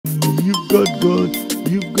You've got God,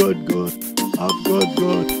 you've got God, I've got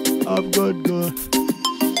God, I've got God.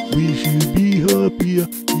 We should be happier.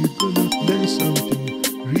 You're gonna learn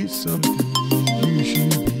something, read something. You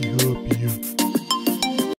should be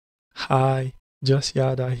happier. Hi, just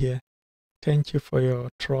Yada here. Thank you for your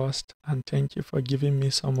trust and thank you for giving me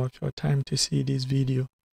some of your time to see this video.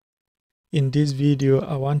 In this video,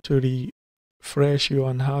 I want to refresh you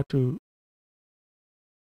on how to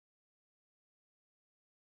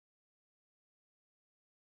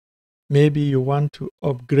maybe you want to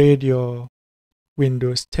upgrade your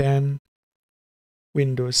Windows 10,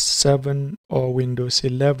 Windows 7 or Windows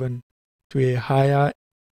 11 to a higher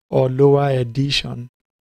or lower edition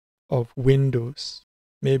of Windows.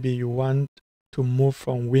 Maybe you want to move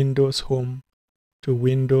from Windows Home to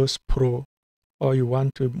Windows Pro, or you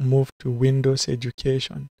want to move to Windows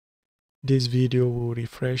Education. This video will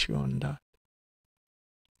refresh you on that.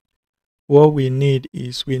 What we need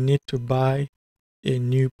is we need to buy a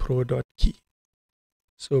new product key.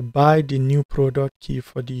 So buy the new product key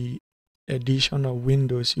for the edition of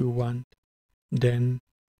Windows you want. Then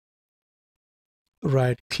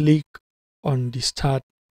right click on the Start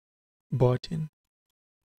button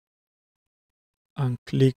and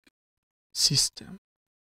click System.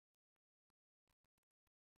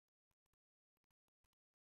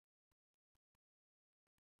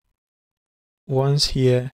 Once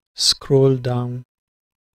here, scroll down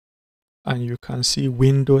and you can see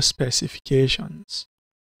Windows specifications,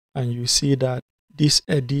 and you see that this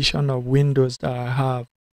edition of Windows that I have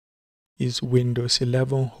is Windows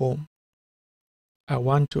 11 Home. I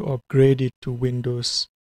want to upgrade it to Windows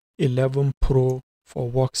 11 Pro for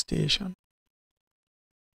Workstation.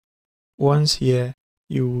 Once here,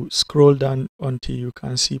 you scroll down until you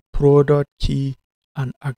can see Product Key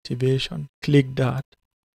and Activation. Click that.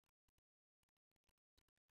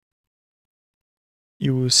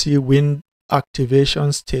 You will see Win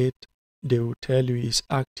activation state. They will tell you it's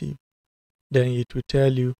active. Then it will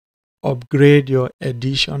tell you upgrade your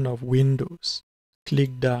edition of Windows. Click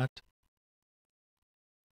that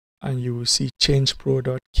and you will see change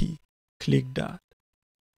product key. Click that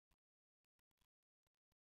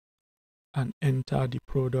and enter the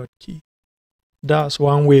product key. That's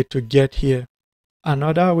one way to get here.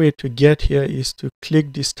 Another way to get here is to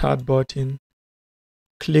click the Start button,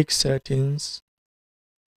 click Settings,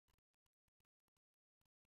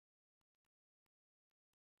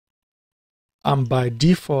 and by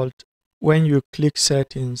default, when you click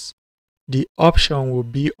Settings, the option will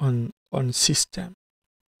be on System.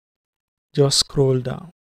 Just scroll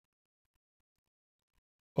down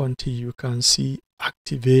until you can see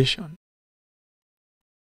Activation.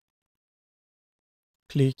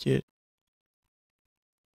 Click it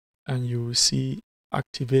and you will see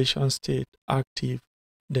activation state active.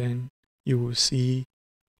 Then you will see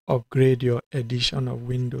upgrade your edition of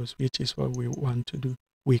Windows, which is what we want to do.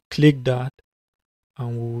 We click that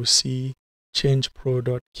and we will see change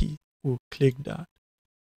product key. We'll click that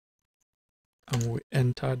and we'll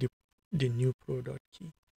enter the new product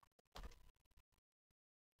key.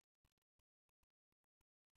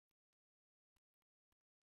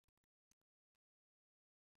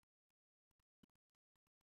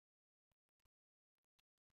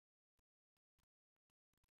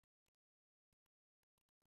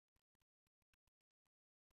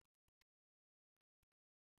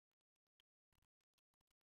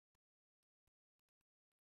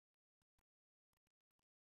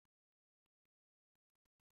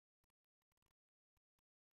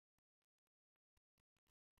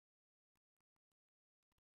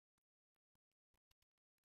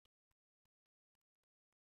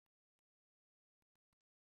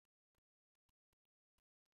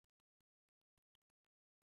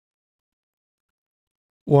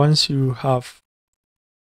 Once you have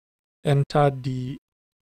entered the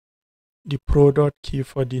product key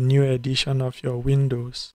for the new edition of your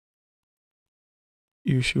Windows,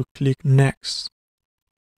 you should click Next.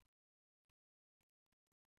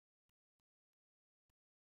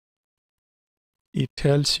 It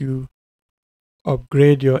tells you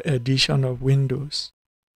upgrade your edition of Windows.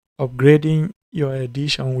 Upgrading your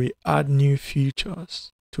edition will add new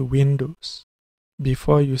features to Windows.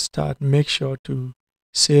 Before you start, make sure to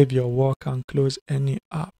save your work and close any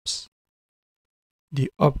apps.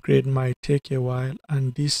 The upgrade might take a while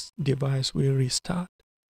and this device will restart.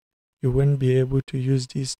 You won't be able to use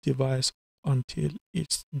this device until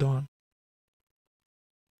it's done.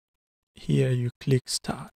 Here you click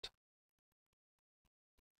Start.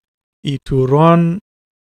 It will run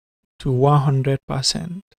to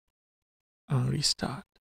 100% and restart.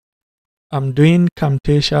 I'm doing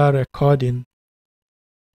Camtasia recording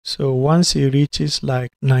So once it reaches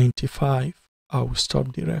like 95, I will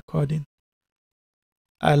stop the recording.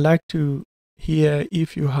 I like to hear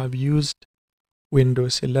if you have used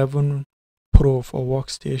Windows 11 Pro for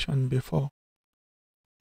Workstation before,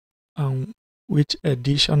 and which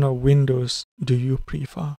edition of Windows do you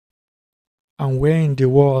prefer, and where in the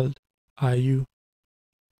world are you?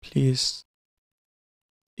 Please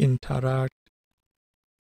interact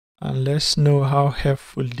and let's know how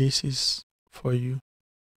helpful this is for you.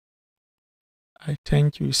 I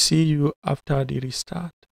thank you. See you after the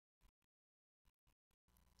restart.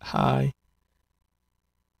 Hi.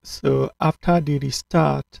 So after the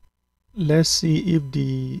restart, let's see if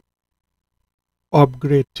the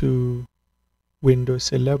upgrade to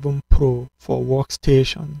Windows 11 Pro for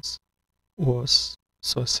Workstations was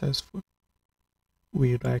successful.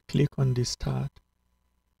 We right click on the start,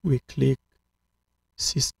 we click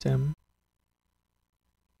System,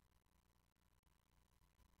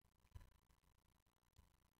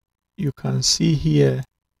 you can see here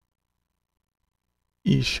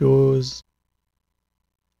it shows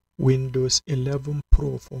Windows 11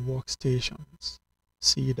 Pro for Workstations.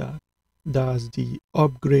 See that? That's the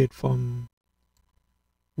upgrade from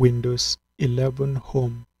Windows 11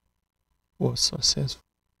 Home was successful.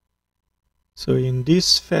 So in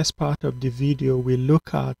this first part of the video, we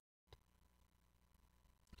look at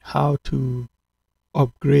how to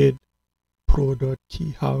upgrade product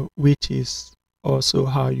key, which is also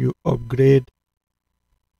how you upgrade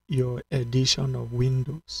your edition of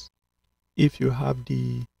Windows. If you have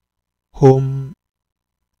the Home,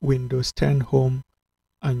 Windows 10 Home,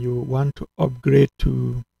 and you want to upgrade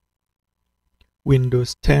to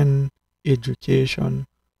Windows 10 Education,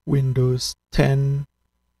 Windows 10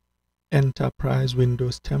 Enterprise,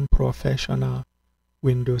 Windows 10 Professional,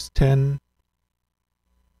 Windows 10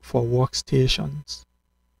 for Workstations,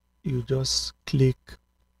 you just click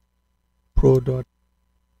Product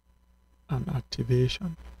and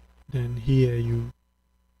Activation. Then here you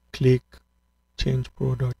click Change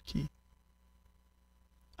Product Key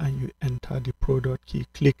and you enter the product key.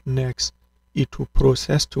 Click Next. It will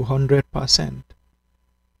process to 100%,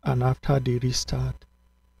 and after the restart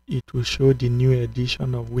it will show the new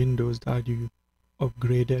edition of Windows that you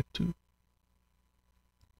upgraded to.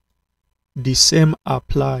 The same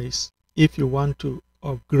applies if you want to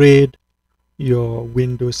upgrade your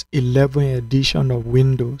Windows 11 edition of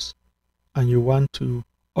Windows and you want to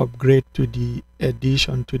upgrade to the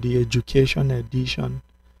edition, to the Education edition,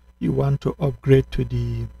 you want to upgrade to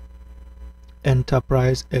the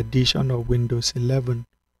Enterprise edition of Windows 11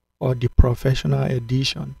 or the Professional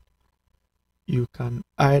edition, you can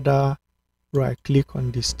either right click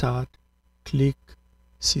on the start, click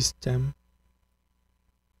System,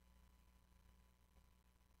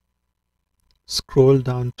 scroll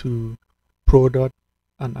down to Product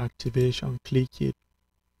and Activation, click it,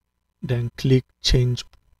 then click Change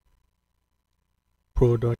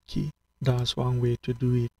Product Key. That's one way to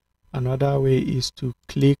do it. Another way is to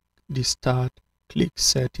click the start, click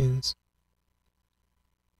Settings.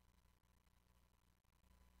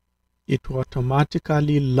 It will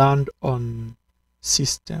automatically land on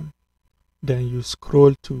System. Then you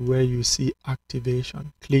scroll to where you see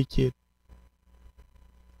Activation, click it,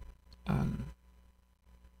 and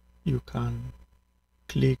you can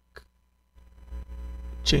click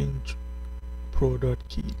Change Product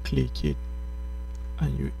Key, click it,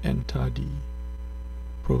 and you enter the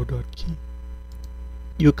product key.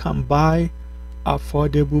 You can buy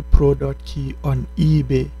affordable product key on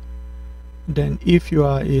eBay. Then if you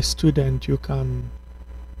are a student,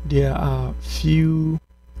 there are few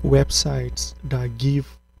websites that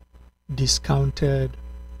give discounted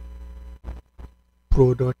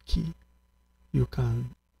product key. You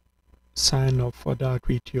can sign up for that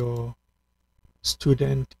with your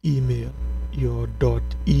student email, your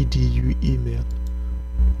 .edu email.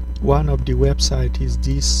 One of the websites is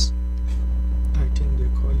this, I think they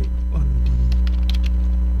call it on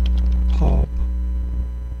the hub,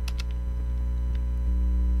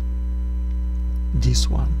 this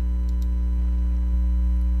one.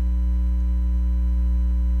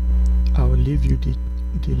 I will leave you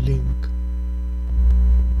the link.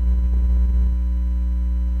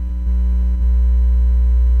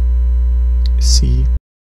 See,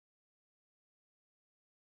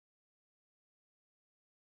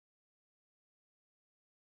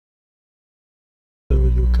 so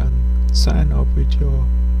you can sign up with your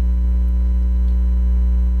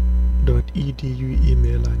 .edu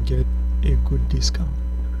email and get a good discount.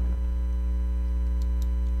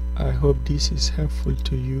 I hope this is helpful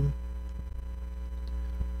to you.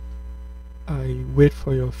 I wait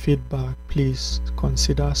for your feedback. Please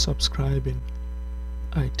consider subscribing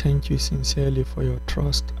I thank you sincerely for your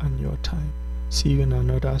trust and your time. See you in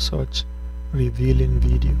another such revealing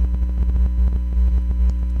video.